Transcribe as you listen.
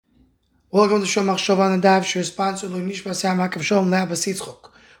Welcome to Shomach Shova and Dav, your sponsor, Nishmas Yamakav Shalom Labas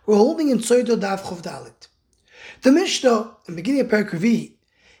Yitzchok. We're holding in Sotah Dav Chov Dalet. The Mishnah, in the beginning of Perek Revi,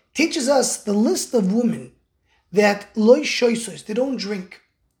 teaches us the list of women that loy shoisos, they don't drink.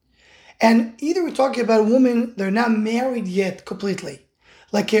 And either we're talking about a woman, they're not married yet completely,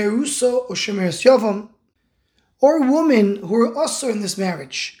 like Eruso or Shemeres Yavam, or women who are also in this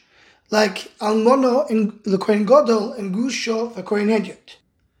marriage, like Almona and Lekohen Gadol and Gusho Lekohen Hedyot.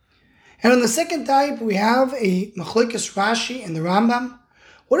 And on the second type, we have a Machlokes Rashi and the Rambam.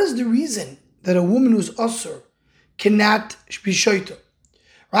 What is the reason that a woman who's Asur cannot be Shoita?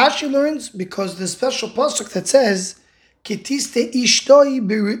 Rashi learns because the special pasuk that says, Kitiste ishtoi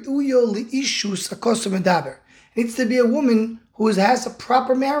beruyo liishu sakosu medaber. It needs to be a woman who has a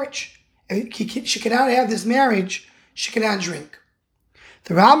proper marriage. And she cannot have this marriage, she cannot drink.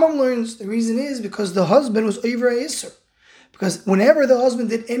 The Rambam learns the reason is because the husband was over a Isser. Because whenever the husband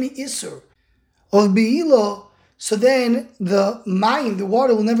did any Isser of Be'ilo, so then the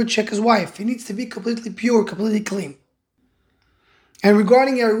water will never check his wife. He needs to be completely pure, completely clean. And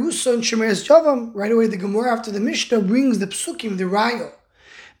regarding Erusa and Shemeres Yavam, right away the Gemara after the Mishnah brings the Psukim, the Rayo,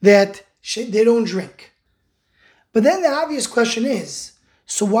 that they don't drink. But then the obvious question is,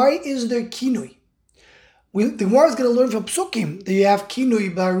 so why is there Kinui? The Gemara is going to learn from Psukim that you have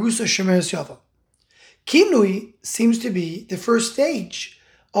Kinui by Erusa Shemeres Yavam. Kinui seems to be the first stage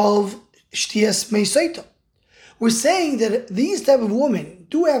of Shtiyas Mei Sotah. We're saying that these type of women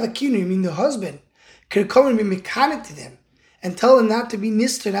do have a Kinui, meaning the husband can come and be mechanic to them and tell them not to be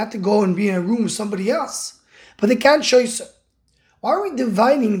nister, not to go and be in a room with somebody else. But they can't show so. Why are we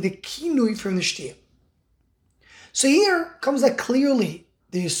dividing the Kinui from the Shtiyah? So here comes that clearly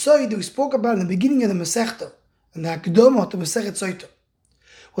the Yesod that we spoke about in the beginning of the Masechta, and the Hakdama to Masechet Sotah.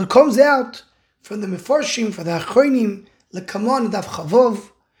 What comes out from the Mefarshim, from the Achronim, Lekaman, Dav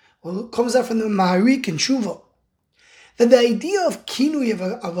Chavov, what comes out from the Maharik and Shuva, that the idea of Kinui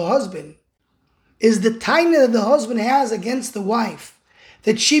of a husband is the taina that the husband has against the wife,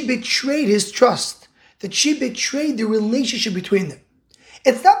 that she betrayed his trust, that she betrayed the relationship between them.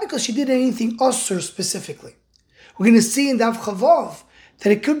 It's not because she did anything usur specifically. We're going to see in Dav Chavov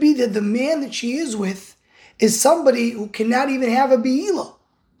that it could be that the man that she is with is somebody who cannot even have a be'ilah.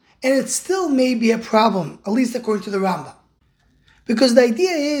 And it still may be a problem, at least according to the Rambam. Because the idea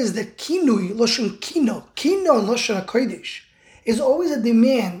is that Kinui, Lashon Kino and Lashon HaKodesh, is always a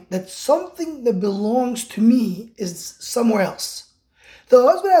demand that something that belongs to me is somewhere else. The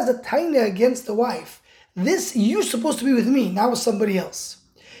husband has a taina against the wife. This, you're supposed to be with me, not with somebody else.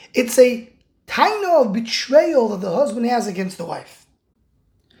 It's a taina of betrayal that the husband has against the wife.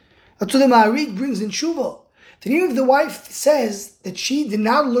 That's what the Maharik brings in Shuvah. That even if the wife says that she did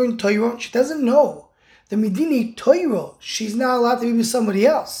not learn Torah, she doesn't know the Medini Torah, she's not allowed to be with somebody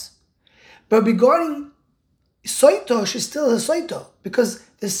else. But regarding Sotah, she's still a Sotah, because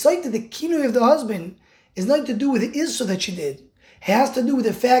the Sotah, the Kinui of the husband, is nothing to do with the Isra that she did. It has to do with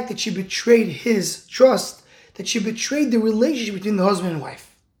the fact that she betrayed his trust, that she betrayed the relationship between the husband and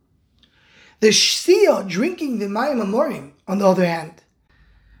wife. The Shia, drinking the Mayim Amorim, on the other hand,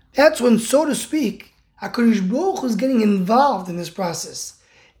 that's when, so to speak, HaKadosh Baruch Hu is getting involved in this process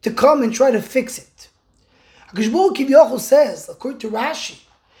to come and try to fix it. HaKadosh Baruch Hu Kivyochel says, according to Rashi,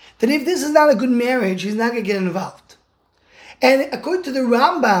 that if this is not a good marriage, he's not going to get involved. And according to the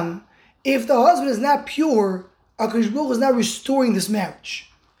Rambam, if the husband is not pure, HaKadosh Baruch Hu is not restoring this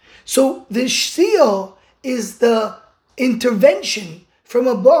marriage. So the Shia is the intervention from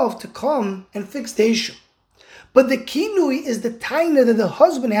above to come and fix the issue. But the Kinui is the taina that the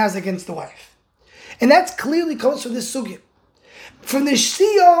husband has against the wife. And that clearly comes from this sugya. From the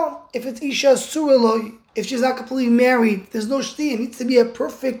shtia, if it's isha suraloi, if she's not completely married, there's no shtia. It needs to be a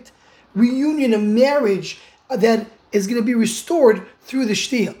perfect reunion of marriage that is going to be restored through the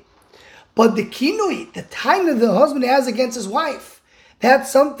shtia. But the kinui, the taina the husband has against his wife,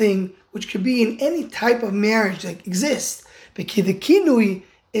 that's something which could be in any type of marriage that exists. Because the kinui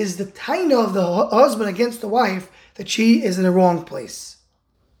is the taina of the husband against the wife that she is in the wrong place.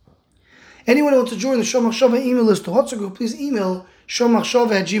 Anyone who wants to join the Shomach Shova email list to Hotzer Group, please email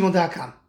shomachshova@gmail.com.